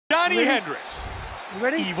Johnny Hendricks. You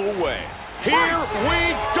ready? Evil way. Here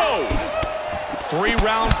we go.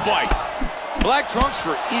 3-round fight. Black trunks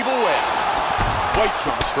for Evil Way. White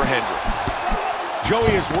trunks for Hendricks.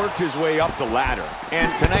 Joey has worked his way up the ladder,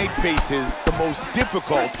 and tonight faces the most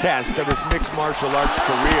difficult test of his mixed martial arts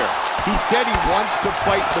career. He said he wants to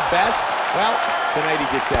fight the best. Well, tonight he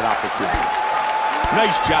gets that opportunity.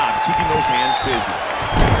 Nice job keeping those hands busy.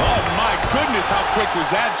 Oh my goodness, how quick was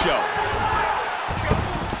that, Joe?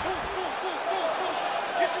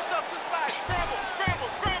 Get yourself to the side. Scramble, scramble,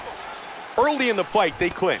 scramble. Early in the fight,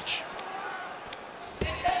 they clinch.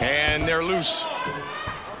 And they're loose.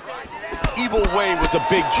 Evil Way with a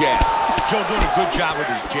big jab. Joe doing a good job with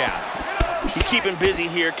his jab. He's keeping busy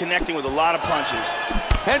here, connecting with a lot of punches.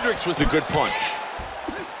 Hendricks with a good punch.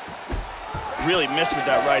 Really missed with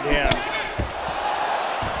that right hand.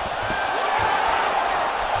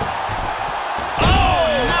 Oh,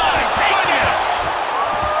 my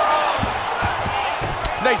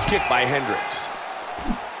goodness! Nice kick by Hendricks.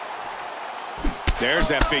 There's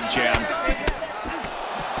that big jab.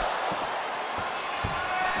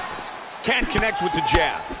 Can't connect with the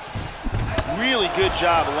jab. Really good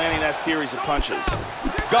job of landing that series of punches.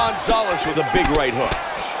 Gonzalez with a big right hook.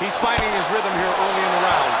 He's finding his rhythm here early in the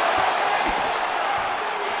round.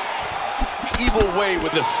 Evil Way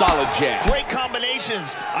with a solid jab. Great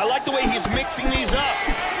combinations. I like the way he's mixing these up.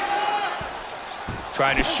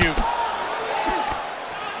 Trying to shoot.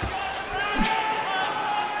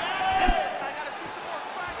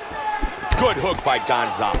 Good hook by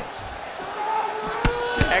Gonzalez.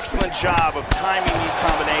 Excellent job of timing these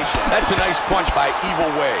combinations. That's a nice punch by Evil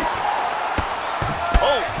Way.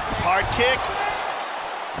 Oh, hard kick.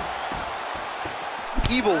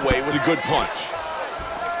 Evil Way with a good punch.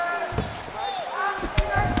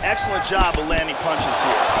 Excellent job of landing punches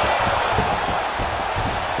here.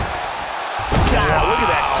 God, look at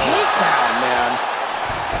that takedown, man.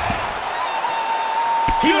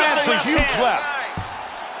 He lands the huge left.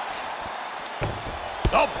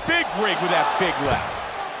 A big rig with that big left.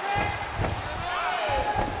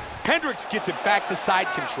 Hendricks gets it back to side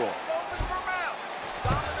control.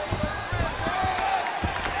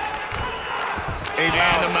 And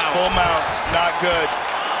a mount. Full mount. Not good.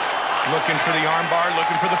 Looking for the armbar,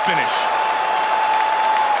 looking for the finish.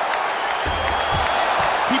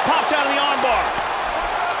 He popped out of the armbar.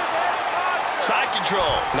 Side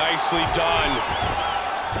control. Nicely done.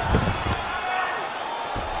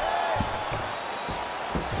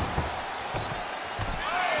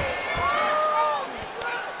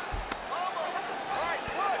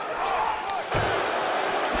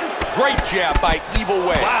 Great jab by Evil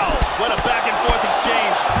Way. Wow, what a back-and-forth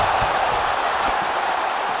exchange.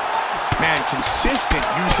 Man, consistent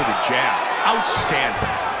use of the jab. Outstanding.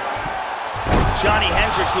 Johnny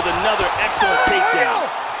Hendricks with another excellent takedown.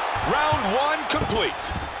 Round 1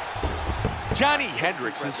 complete. Johnny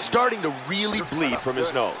Hendricks is starting to really bleed from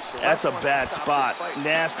his nose. That's a bad spot.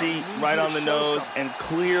 Nasty, right on the nose, and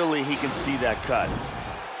clearly he can see that cut.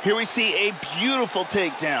 Here we see a beautiful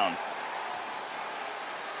takedown.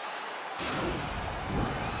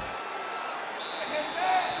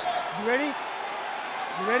 You ready?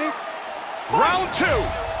 You ready? Round 2.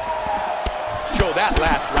 Joe, that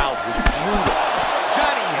last round was brutal.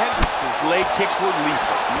 Johnny Hendricks' leg kicks were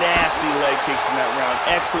lethal. Nasty leg kicks in that round.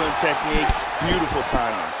 Excellent technique. Beautiful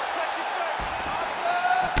timing.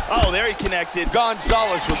 Oh, there he connected.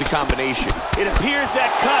 Gonzalez with the combination. It appears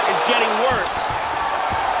that cut is getting worse.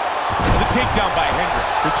 The takedown by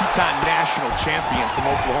Hendricks, the 2-time national champion from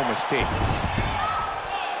Oklahoma State.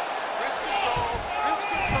 Wrist control, wrist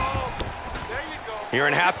control. There you go. Here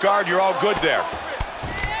in half guard, you're all good there.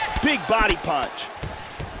 Big body punch.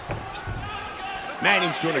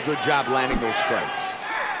 Manning's doing a good job landing those strikes.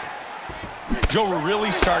 Joe, we're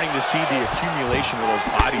really starting to see the accumulation of those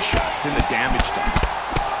body shots and the damage done.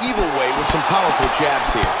 Evil Way with some powerful jabs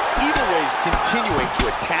here. Evil Way's continuing to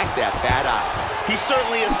attack that bad eye. He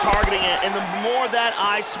certainly is targeting it, and the more that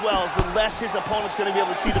eye swells, the less his opponent's going to be able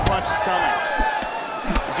to see the punches coming.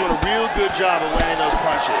 He's doing a real good job of landing those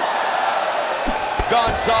punches.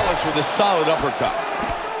 Gonzalez with a solid uppercut.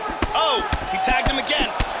 Oh, he tagged him again.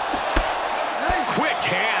 Quick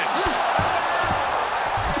hands.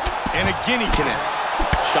 And again he connects.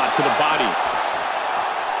 Shot to the body.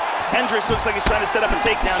 Hendricks looks like he's trying to set up a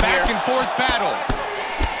takedown here. Back and forth battle.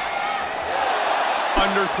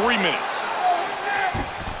 Under 3 minutes.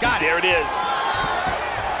 Got it. There it is.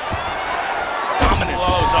 Dominance.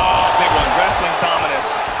 Oh, big one. Wrestling dominance.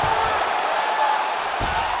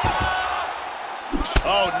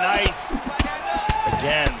 Oh, nice.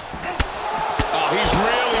 Again. Oh, he's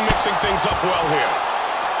really mixing things up well here.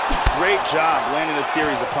 great job landing a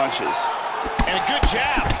series of punches. And a good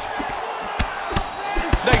jab.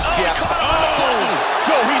 Nice jab. Oh!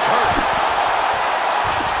 Joe, he's hurt.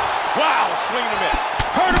 Wow, swing and a miss.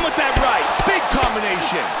 Hurt him with that right. Big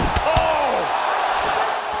combination. Oh!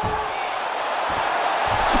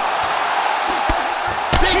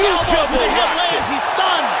 Big elbow to the head lands. He's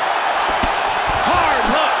stunned. Hard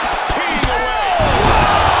hook. Teeing away.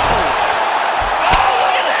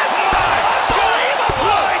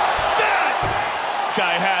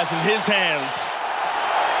 Guy has in his hands.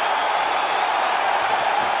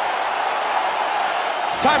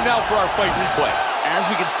 Time now for our fight replay. As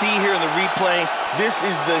we can see here in the replay, this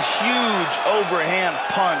is the huge overhand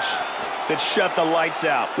punch that shut the lights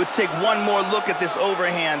out. Let's take one more look at this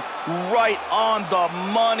overhand. Right on the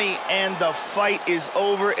money, and the fight is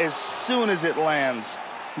over as soon as it lands.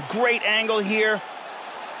 Great angle here.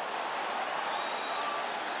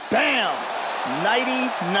 Bam! Nighty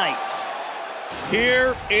night.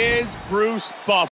 Here is Bruce Buffer.